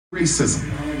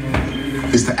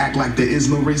Racism is to act like there is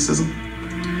no racism,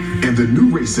 and the new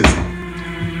racism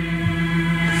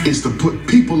is to put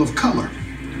people of color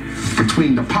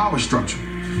between the power structure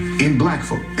in black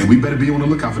folk, and we better be on the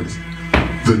lookout for this.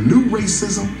 The new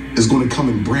racism is going to come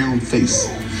in brown face.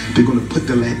 They're going to put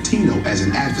the Latino as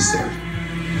an adversary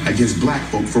against black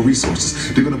folk for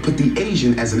resources. They're going to put the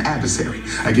Asian as an adversary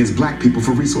against black people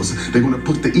for resources. They're going to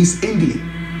put the East Indian.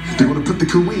 They're going to put the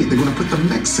Korean. They're going to put the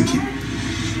Mexican.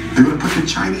 They're going to put the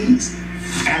Chinese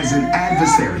as an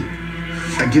adversary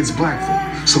against black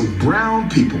folk. So brown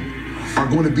people are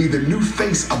going to be the new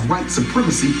face of white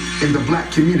supremacy in the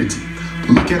black community.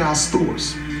 Look at our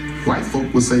stores. White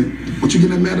folk will say, what you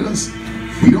getting mad at us?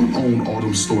 We don't own all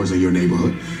those stores in your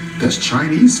neighborhood. That's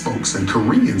Chinese folks and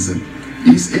Koreans and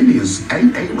East Indians,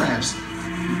 Arabs,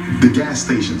 the gas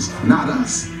stations, not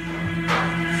us.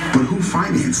 But who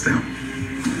financed them?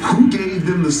 Who gave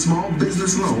them the small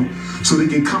business loan so they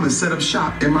can come and set up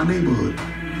shop in my neighborhood?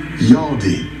 Y'all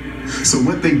did. So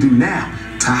what they do now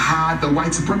to hide the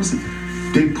white supremacy,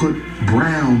 they put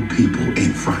brown people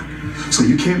in front. So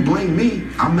you can't blame me,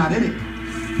 I'm not in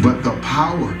it. But the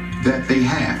power that they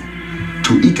have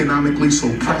to economically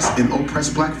suppress and oppress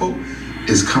black folk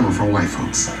is coming from white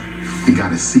folks. We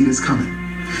gotta see this coming.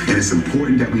 And it's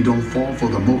important that we don't fall for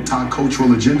the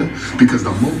multicultural agenda, because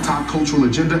the multicultural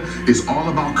agenda is all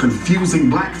about confusing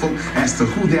black folk as to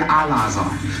who their allies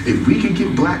are. If we can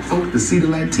get black folk to see the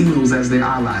Latinos as their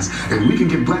allies, if we can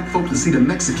get black folk to see the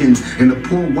Mexicans and the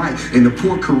poor white and the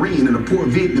poor Korean and the poor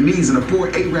Vietnamese and the poor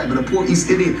Arab and the poor East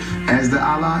Indian as their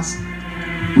allies,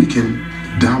 we can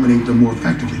dominate them more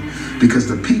effectively. Because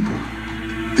the people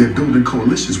they're building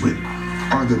coalitions with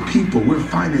are the people we're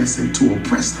financing to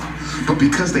oppress them. But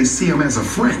because they see them as a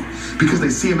friend, because they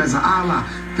see them as an ally,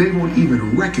 they won't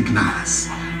even recognize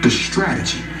the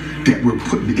strategy that we're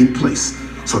putting in place.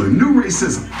 So the new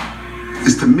racism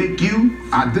is to make you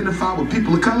identify with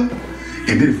people of color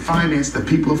and then finance the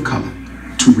people of color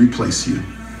to replace you.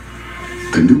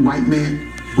 The new white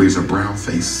man wears a brown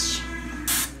face.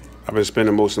 I've been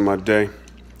spending most of my day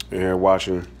here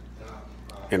watching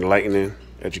enlightening,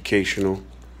 educational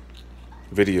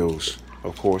videos,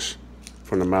 of course,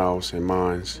 from the mouths and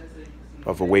minds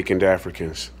of awakened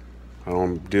Africans. I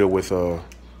don't deal with the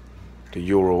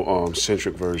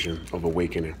Euro-centric version of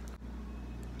awakening.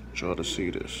 Y'all to see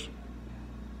this.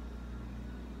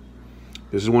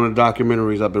 This is one of the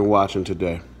documentaries I've been watching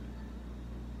today.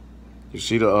 You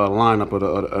see the lineup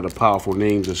of the powerful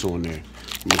names that's on there.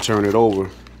 I'm gonna turn it over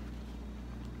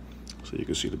so you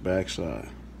can see the backside.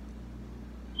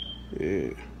 Yeah.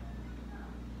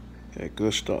 That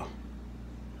good stuff.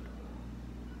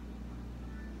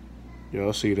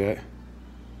 Y'all see that?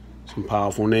 Some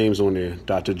powerful names on there.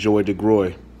 Dr. Joy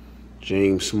DeGroy,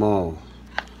 James Small,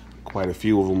 quite a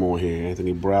few of them on here.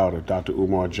 Anthony Browder, Dr.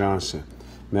 Umar Johnson.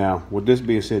 Now, with this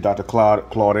being said, Dr.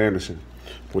 Claude Anderson.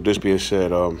 With this being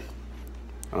said,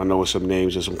 I know some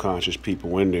names of some conscious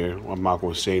people in there. I'm not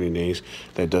going to say any names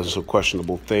that does some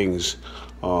questionable things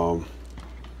along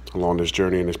this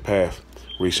journey and this path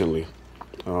recently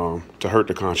to hurt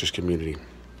the conscious community.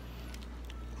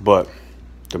 But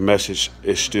the message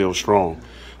is still strong,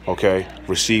 okay?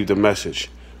 Receive the message,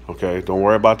 okay? Don't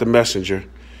worry about the messenger.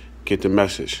 Get the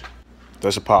message.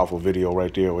 That's a powerful video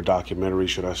right there, or documentary,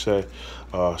 should I say,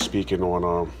 speaking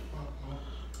on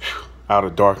out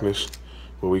of darkness,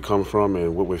 where we come from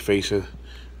and what we're facing.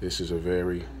 This is a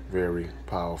very, very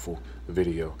powerful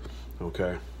video,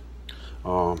 okay?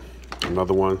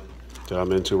 Another one that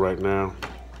I'm into right now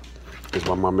is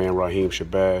by my man Raheem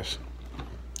Shabazz.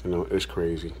 You know, it's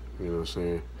crazy. You know what I'm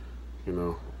saying? You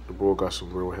know, the bro got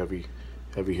some real heavy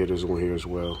hitters on here as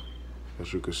well,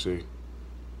 as you can see.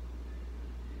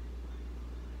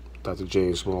 Dr.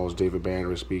 James Smalls, David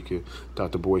Banner is speaking,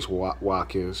 Dr. Boyce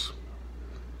Watkins,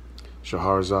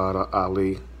 Shahrazad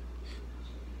Ali,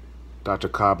 Dr.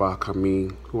 Kaba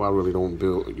Kamin, who I really don't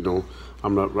build, you know,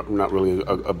 I'm not really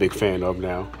a big fan of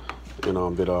now, you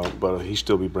know, but he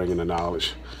still be bringing the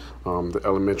knowledge. The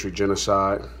elementary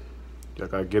genocide, I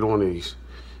gotta get on these.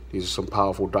 These are some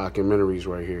powerful documentaries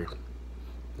right here.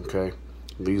 Okay,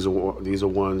 these are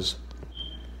ones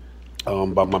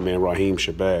by my man Raheem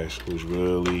Shabazz, who's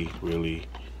really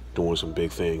doing some big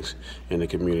things in the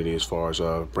community as far as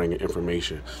bringing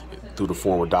information through the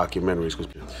form of documentaries.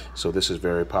 So this is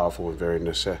very powerful and very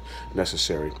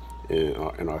necessary in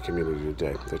our community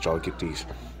today, that y'all get these.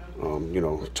 You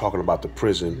know, talking about the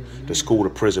prison, the school to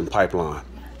prison pipeline.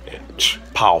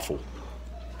 Powerful.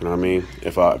 You know what I mean?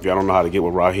 If y'all don't know how to get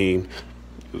with Raheem,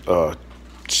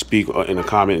 speak in a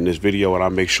comment in this video, and I'll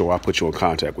make sure I put you in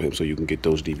contact with him so you can get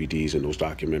those DVDs and those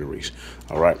documentaries.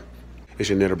 All right? It's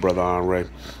your Ntr brother Anray.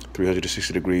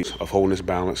 360 degrees of wholeness,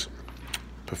 balance,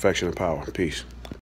 perfection, and power. Peace.